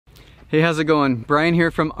Hey, how's it going? Brian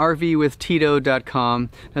here from rvwithtito.com.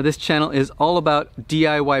 Now this channel is all about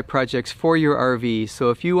DIY projects for your RV. So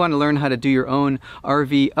if you want to learn how to do your own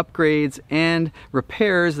RV upgrades and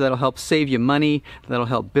repairs, that'll help save you money, that'll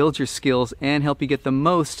help build your skills and help you get the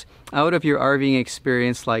most out of your RVing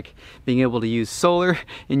experience, like being able to use solar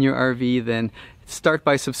in your RV, then start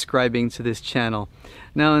by subscribing to this channel.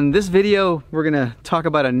 Now in this video, we're gonna talk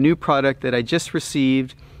about a new product that I just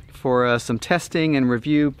received for some testing and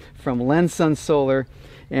review from Lensun Solar,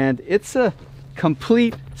 and it's a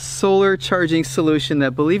complete solar charging solution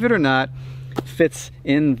that, believe it or not, fits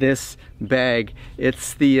in this bag.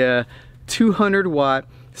 It's the 200 watt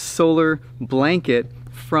solar blanket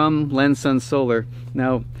from Lensun Solar.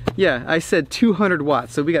 Now, yeah, I said 200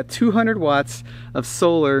 watts, so we got 200 watts of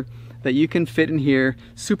solar that you can fit in here,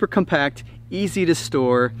 super compact, easy to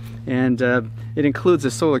store, and it includes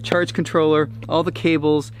a solar charge controller, all the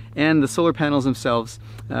cables, and the solar panels themselves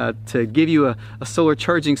to give you a solar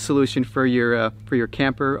charging solution for your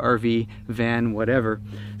camper, RV, van, whatever.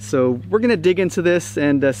 So we're gonna dig into this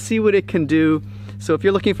and see what it can do. So if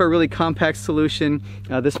you're looking for a really compact solution,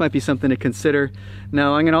 this might be something to consider.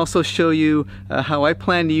 Now I'm gonna also show you how I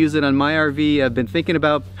plan to use it on my RV. I've been thinking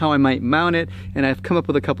about how I might mount it, and I've come up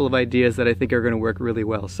with a couple of ideas that I think are gonna work really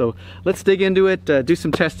well. So let's dig into it, do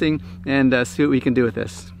some testing, and see what we can do with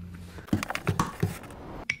this.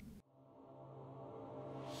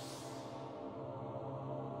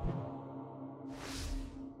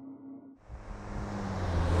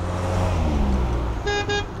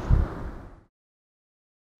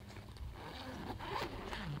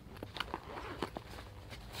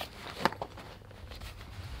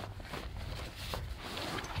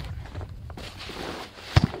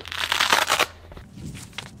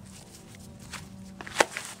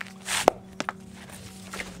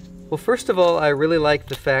 Well, first of all, I really like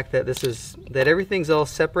the fact that everything's all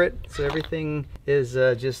separate. So everything is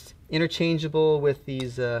just interchangeable with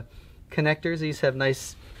these connectors. These have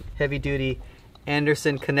nice heavy-duty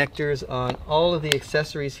Anderson connectors on all of the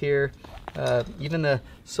accessories here. Even the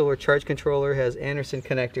solar charge controller has Anderson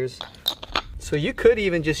connectors. So you could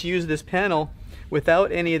even just use this panel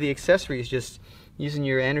without any of the accessories, just using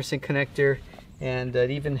your Anderson connector, and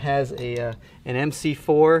it even has an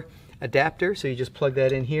MC4 adapter, so you just plug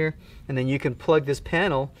that in here, and then you can plug this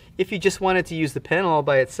panel, if you just wanted to use the panel all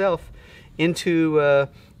by itself, into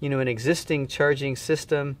an existing charging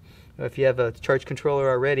system, if you have a charge controller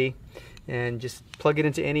already, and just plug it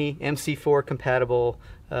into any MC4 compatible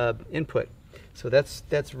input. So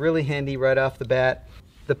that's really handy right off the bat.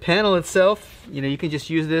 The panel itself, you can just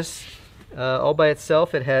use this all by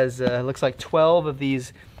itself. It has looks like 12 of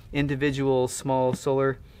these individual small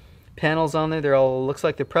solar panels on there. They're all, looks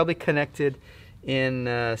like they're probably connected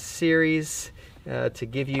in series to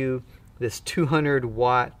give you this 200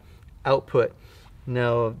 watt output.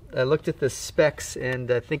 Now, I looked at the specs, and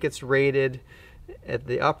I think it's rated at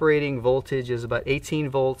the operating voltage is about 18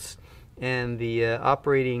 volts, and the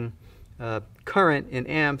operating current in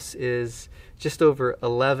amps is just over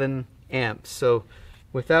 11 amps. So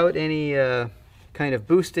without any kind of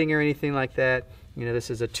boosting or anything like that, this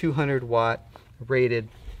is a 200 watt rated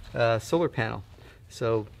solar panel.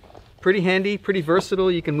 So pretty handy, pretty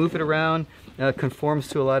versatile. You can move it around, conforms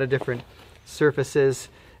to a lot of different surfaces.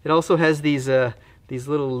 It also has these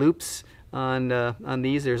little loops on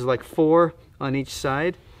these. There's like 4 on each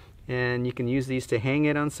side, and you can use these to hang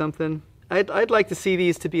it on something. I'd like to see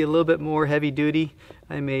these to be a little bit more heavy duty.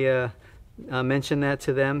 I may mention that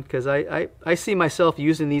to them, because I see myself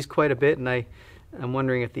using these quite a bit, and I'm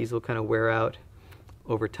wondering if these will kind of wear out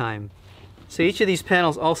over time. So each of these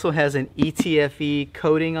panels also has an ETFE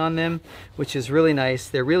coating on them, which is really nice.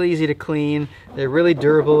 They're really easy to clean. They're really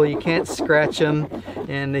durable. You can't scratch them,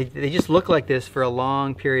 and they just look like this for a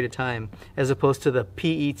long period of time, as opposed to the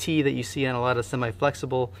PET that you see on a lot of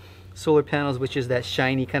semi-flexible solar panels, which is that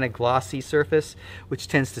shiny kind of glossy surface, which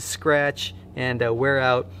tends to scratch and wear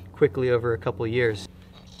out quickly over a couple of years.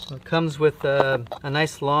 So it comes with a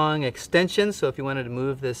nice long extension, so if you wanted to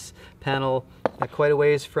move this panel quite a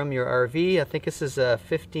ways from your RV, I think this is a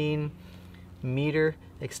 15-meter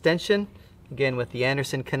extension, again with the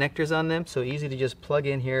Anderson connectors on them, so easy to just plug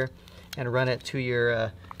in here and run it to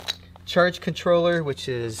your charge controller, which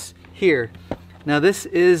is here. Now this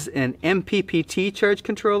is an MPPT charge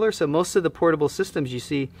controller, so most of the portable systems you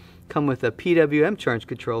see come with a PWM charge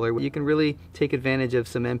controller. You can really take advantage of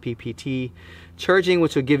some MPPT charging,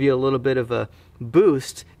 which will give you a little bit of a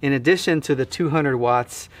boost in addition to the 200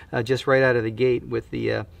 watts just right out of the gate with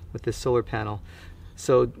this solar panel.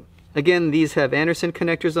 So again, these have Anderson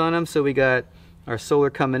connectors on them, so we got our solar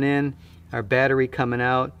coming in, our battery coming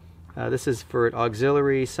out, This is for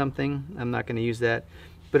auxiliary something. I'm not going to use that.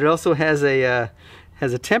 But it also has a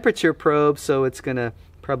temperature probe, so it's going to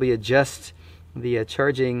probably adjust the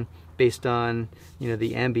charging based on, you know,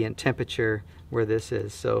 the ambient temperature where this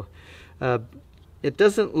is. So it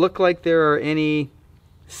doesn't look like there are any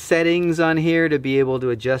settings on here to be able to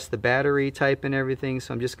adjust the battery type and everything,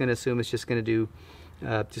 so I'm just going to assume it's just going to do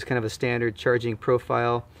just kind of a standard charging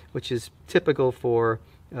profile, which is typical for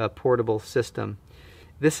a portable system.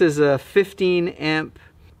 This is a 15 amp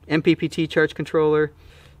MPPT charge controller.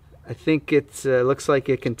 I think it looks like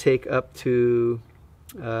it can take up to,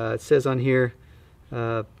 it says on here,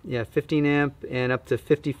 yeah, 15 amp and up to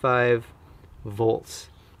 55 volts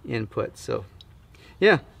input. So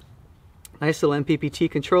yeah, nice little MPPT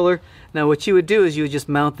controller. Now what you would do is you would just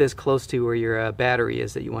mount this close to where your battery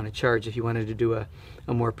is that you want to charge if you wanted to do a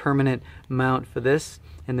more permanent mount for this.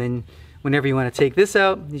 And then whenever you want to take this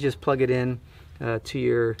out, you just plug it in to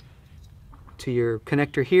your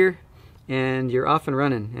connector here, and you're off and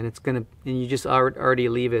running. And it's gonna, and you just already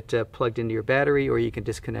leave it plugged into your battery, or you can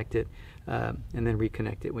disconnect it and then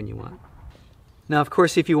reconnect it when you want. Now, of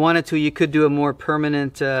course, if you wanted to, you could do a more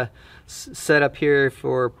permanent setup here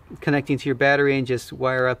for connecting to your battery and just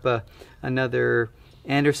wire up another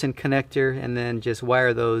Anderson connector and then just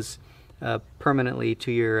wire those permanently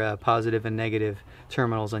to your positive and negative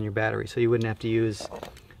terminals on your battery, so you wouldn't have to use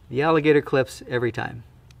the alligator clips every time.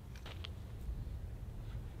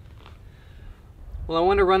 Well, I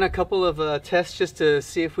want to run a couple of tests just to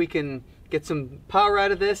see if we can get some power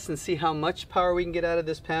out of this and see how much power we can get out of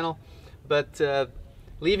this panel. But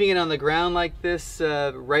leaving it on the ground like this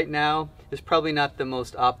right now is probably not the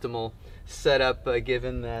most optimal setup,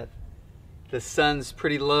 given that the sun's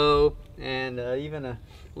pretty low and even a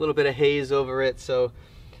little bit of haze over it. So,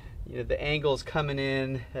 you know, the angle's coming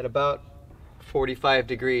in at about 45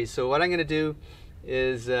 degrees. So what I'm going to do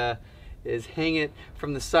is hang it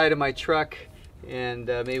from the side of my truck, and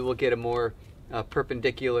maybe we'll get a more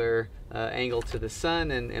perpendicular angle to the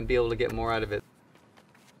sun and be able to get more out of it.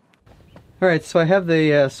 Alright, so I have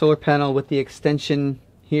the solar panel with the extension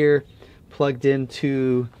here plugged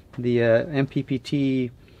into the MPPT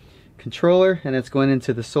controller, and it's going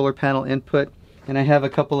into the solar panel input. And I have a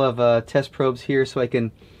couple of test probes here so I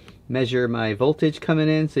can measure my voltage coming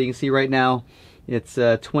in. So you can see right now it's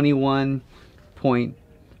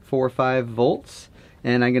 21.45 volts,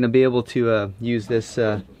 and I'm going to be able to use this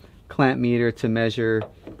clamp meter to measure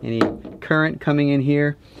any current coming in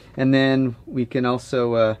here. And then we can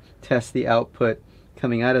also test the output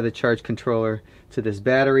coming out of the charge controller to this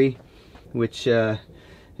battery, which is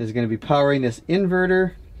going to be powering this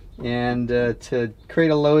inverter. And to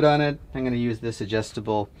create a load on it, I'm going to use this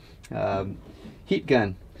adjustable heat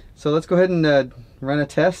gun. So let's go ahead and run a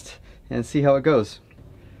test and see how it goes.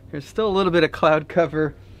 There's still a little bit of cloud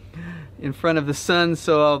cover in front of the sun,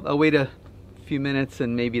 so I'll wait a few minutes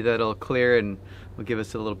and maybe that'll clear and will give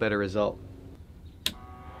us a little better result.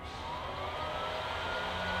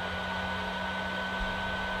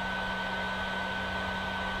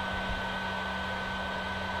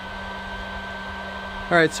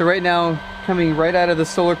 Alright, so right now, coming right out of the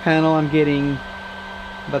solar panel, I'm getting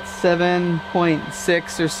about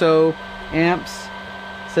 7.6 or so amps,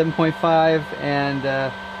 7.5, and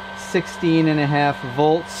 16.5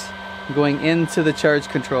 volts going into the charge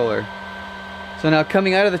controller. So now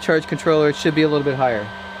coming out of the charge controller, it should be a little bit higher.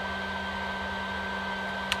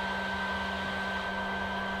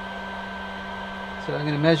 So I'm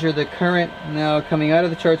going to measure the current now coming out of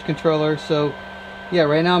the charge controller. So yeah,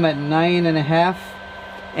 right now I'm at 9.5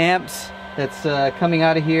 amps. That's coming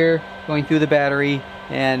out of here, going through the battery,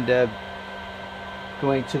 and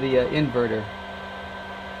going to the inverter.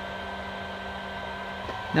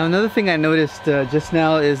 Now another thing I noticed just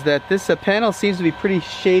now is that this panel seems to be pretty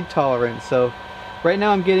shade tolerant. So right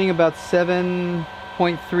now I'm getting about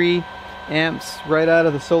 7.3 amps right out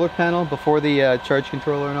of the solar panel before the charge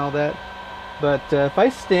controller and all that. But if I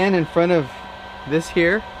stand in front of this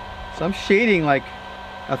here, so I'm shading like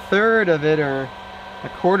a third of it or a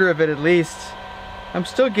quarter of it at least, I'm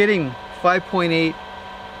still getting 5.8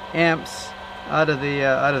 amps out of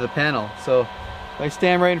the panel. So if I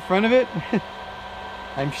stand right in front of it,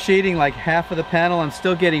 I'm shading like half of the panel. I'm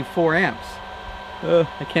still getting 4 amps.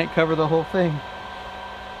 I can't cover the whole thing,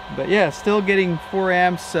 but yeah, still getting 4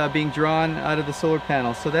 amps being drawn out of the solar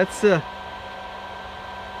panel. So that's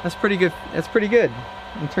pretty good. That's pretty good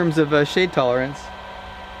in terms of shade tolerance.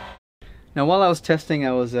 Now while I was testing,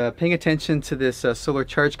 I was paying attention to this solar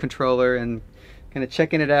charge controller and kind of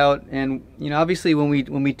checking it out. And you know, obviously when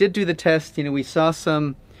we did do the test, you know, we saw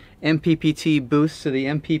some MPPT boost, so the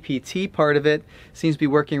MPPT part of it seems to be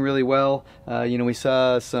working really well. You know, we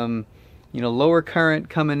saw some, you know, lower current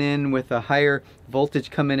coming in with a higher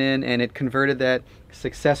voltage coming in, and it converted that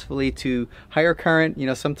successfully to higher current, you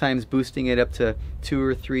know, sometimes boosting it up to 2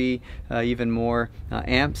 or 3 even more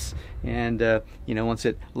amps. And you know, once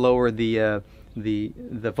it lowered the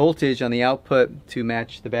voltage on the output to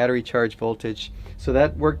match the battery charge voltage, so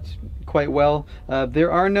that worked quite well.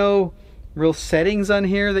 There are no real settings on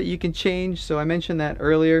here that you can change, so I mentioned that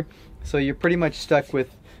earlier. So you're pretty much stuck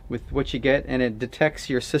with what you get, and it detects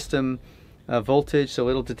your system voltage, so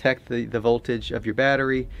it'll detect the voltage of your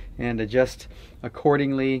battery and adjust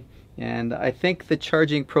accordingly. And I think the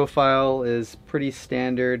charging profile is pretty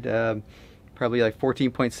standard, probably like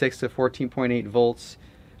 14.6 to 14.8 volts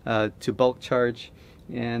to bulk charge,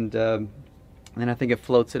 and I think it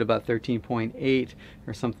floats at about 13.8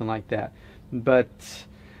 or something like that. But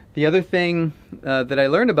the other thing that I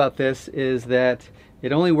learned about this is that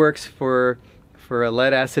it only works for a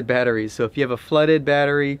lead acid battery. So if you have a flooded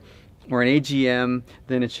battery or an AGM,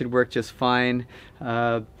 then it should work just fine.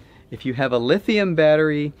 If you have a lithium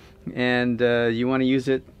battery and you want to use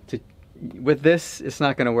it with this, it's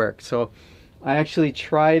not going to work. So I actually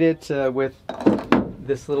tried it with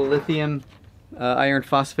this little lithium iron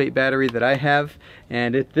phosphate battery that I have,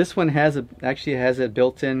 and this one actually has a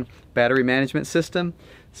built-in battery management system.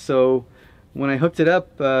 So when I hooked it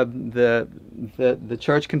up, the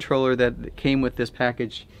charge controller that came with this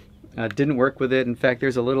package didn't work with it. In fact,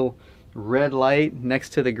 there's a little red light next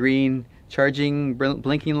to the green charging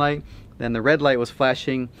blinking light. Then the red light was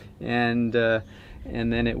flashing, and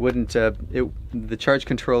then it wouldn't. The charge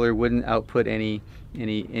controller wouldn't output any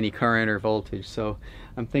current or voltage. So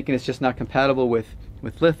I'm thinking it's just not compatible with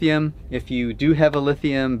lithium. If you do have a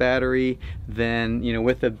lithium battery, then, you know,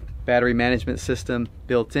 with the battery management system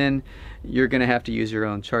built in, you're going to have to use your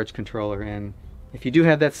own charge controller. And if you do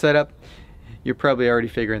have that set up, you're probably already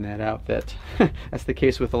figuring that out, that that's the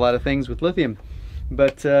case with a lot of things with lithium.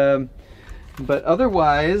 But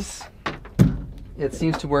otherwise, it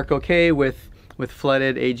seems to work okay with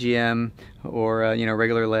flooded AGM or you know,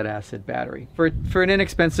 regular lead acid battery. For an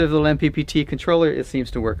inexpensive little MPPT controller, it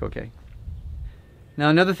seems to work okay. Now,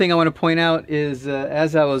 another thing I want to point out is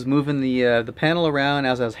as I was moving the panel around,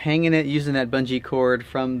 as I was hanging it using that bungee cord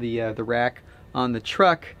from the rack on the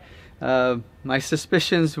truck, my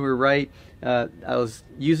suspicions were right. I was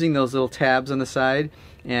using those little tabs on the side,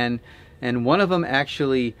 and one of them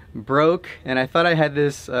actually broke, and I thought I had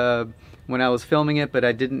this when I was filming it, but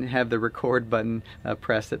I didn't have the record button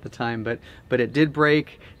pressed at the time. But it did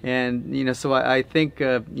break, and you know, so I think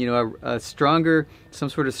you know, some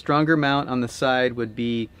sort of stronger mount on the side would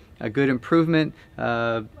be a good improvement.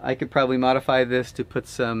 I could probably modify this to put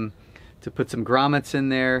some grommets in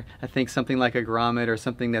there. I think something like a grommet or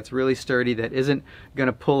something that's really sturdy, that isn't going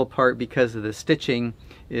to pull apart because of the stitching,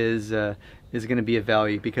 is going to be of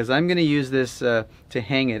value, because I'm going to use this to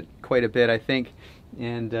hang it quite a bit, I think,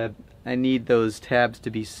 and I need those tabs to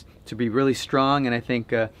be really strong. And I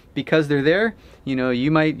think because they're there, you know, you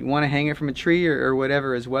might want to hang it from a tree or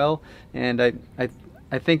whatever as well. And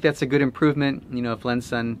I think that's a good improvement. You know, if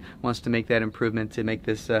Lensun wants to make that improvement to make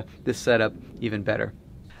this setup even better.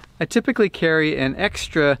 I typically carry an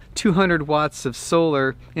extra 200 watts of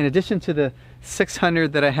solar in addition to the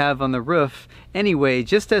 600 that I have on the roof anyway,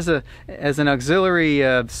 just as an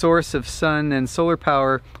auxiliary source of sun and solar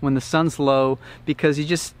power when the sun's low, because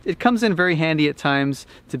it comes in very handy at times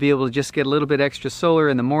to be able to just get a little bit extra solar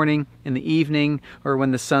in the morning, in the evening, or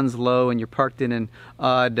when the sun's low and you're parked in an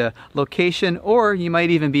odd location, or you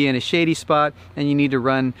might even be in a shady spot and you need to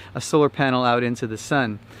run a solar panel out into the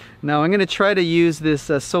sun. Now I'm going to try to use this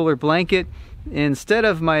solar blanket instead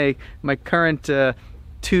of my current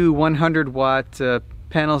 2 100-watt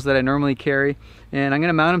panels that I normally carry, and I'm going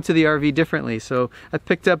to mount them to the RV differently. So I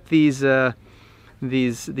picked up these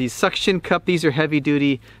suction cup. These are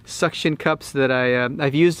heavy-duty suction cups that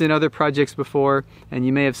I've used in other projects before, and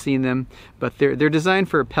you may have seen them. But they're designed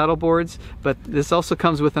for paddle boards. But this also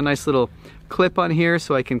comes with a nice little clip on here,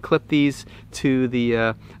 so I can clip these to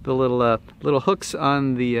the little hooks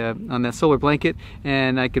on that solar blanket,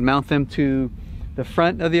 and I can mount them to the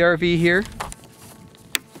front of the RV here.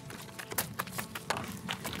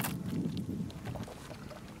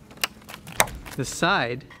 The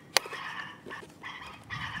side,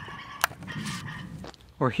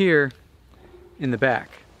 or here in the back.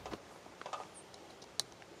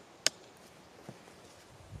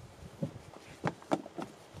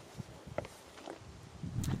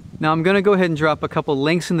 Now I'm going to go ahead and drop a couple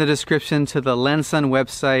links in the description to the Lensun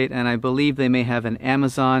website, and I believe they may have an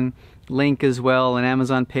Amazon link as well, an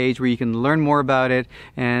Amazon page where you can learn more about it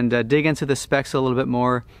and dig into the specs a little bit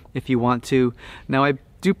more if you want to. Now, I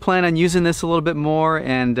do plan on using this a little bit more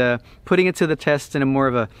and putting it to the test in a more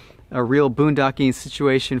of a real boondocking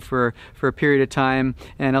situation for a period of time,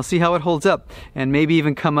 and I'll see how it holds up and maybe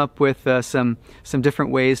even come up with some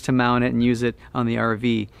different ways to mount it and use it on the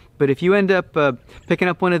RV. But if you end up picking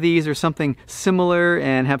up one of these or something similar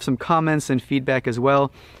and have some comments and feedback as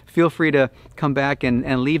well, feel free to come back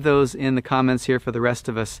and leave those in the comments here for the rest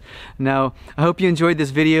of us. Now, I hope you enjoyed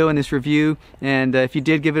this video and this review, and if you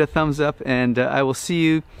did, give it a thumbs up, and I will see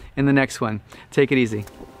you in the next one. Take it easy.